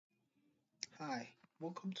Hi,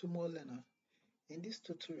 welcome to More Learner. In this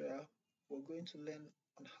tutorial, we're going to learn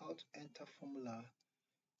on how to enter formula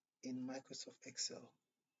in Microsoft Excel.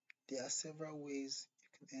 There are several ways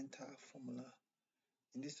you can enter a formula.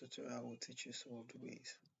 In this tutorial, I will teach you some of the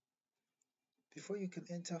ways. Before you can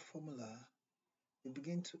enter formula, you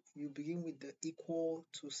begin with the equal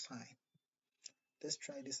to sign. Let's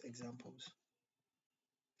try these examples.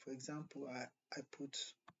 For example, I put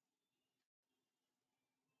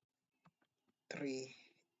 3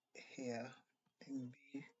 here in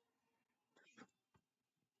B,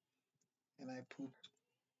 and I put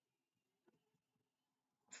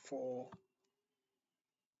 4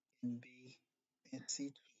 in B and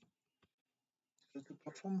C2. So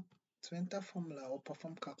to enter formula or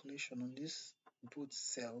perform calculation on these both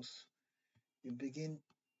cells, you begin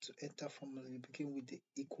to enter formula, you begin with the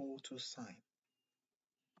equal to sign.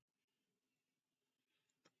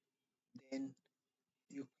 Then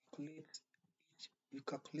you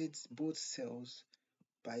calculate both cells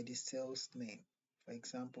by the cell's name. For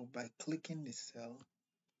example, by clicking the cell,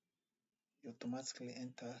 you automatically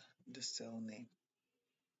enter the cell name.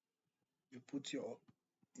 You put your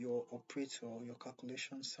operator, your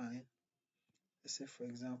calculation sign. Let's say for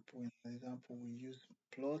example, we use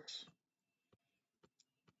plus,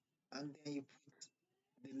 and then you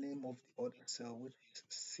put the name of the other cell, which is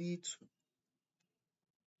C2.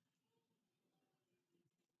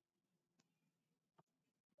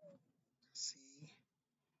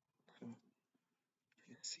 C2.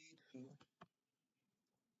 You C2,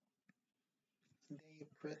 and then you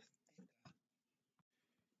press enter.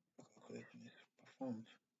 Your calculation is performed.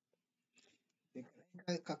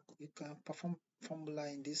 You can perform formula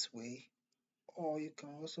in this way, or you can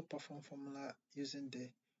also perform formula using the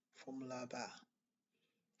formula bar.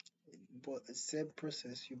 But the same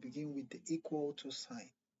process, you begin with the equal to sign.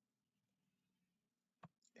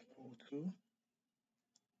 Equal to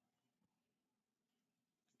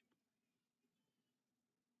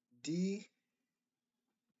D2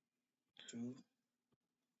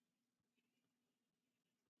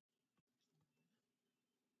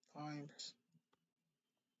 times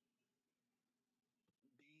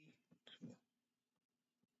B2.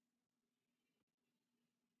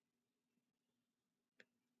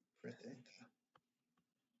 Press enter.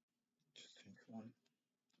 Just 21.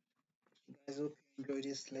 Guys, hope you enjoyed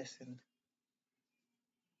this lesson.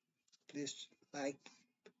 Please like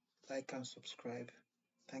and subscribe.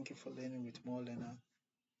 Thank you for learning with More Learner.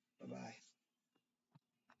 Bye bye.